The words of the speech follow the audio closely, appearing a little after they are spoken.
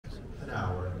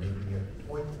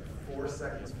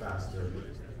seconds faster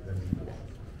than before.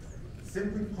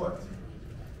 Simply put,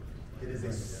 it is a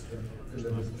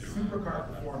supercar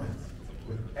performance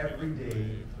with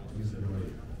everyday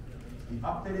usability. The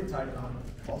updated Taycan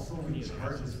also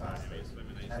recharges faster.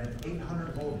 At an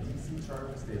 800-volt DC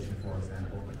charging station, for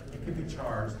example, it can be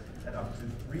charged at up to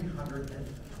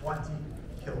 320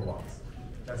 kilowatts.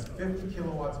 That's 50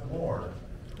 kilowatts more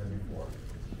than before.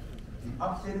 The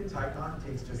updated Taycan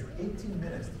takes just 18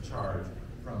 minutes to charge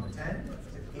from 10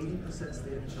 to 80%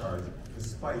 state of charge,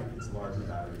 despite its larger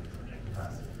battery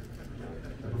capacity.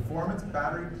 The Performance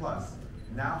Battery Plus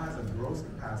now has a gross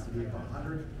capacity of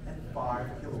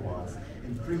 105 kilowatts,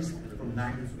 increased from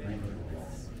 93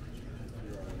 kilowatts.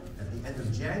 At the end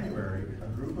of January, a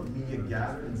group of media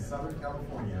gathered in Southern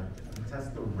California to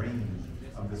test the range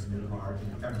of this new car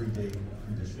in everyday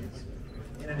conditions.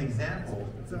 In an example,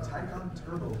 the Taycan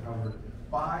Turbo covered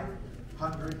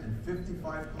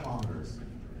 555 kilometers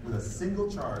with a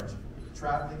single charge,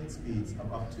 traveling at speeds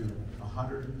of up to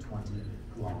 120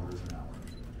 kilometers an hour.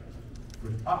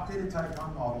 With updated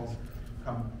Taycan models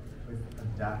come with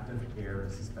adaptive air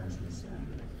suspension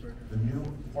standard. The new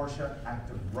Porsche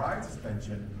Active Ride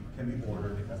suspension can be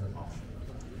ordered as an option.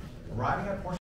 Arriving at Porsche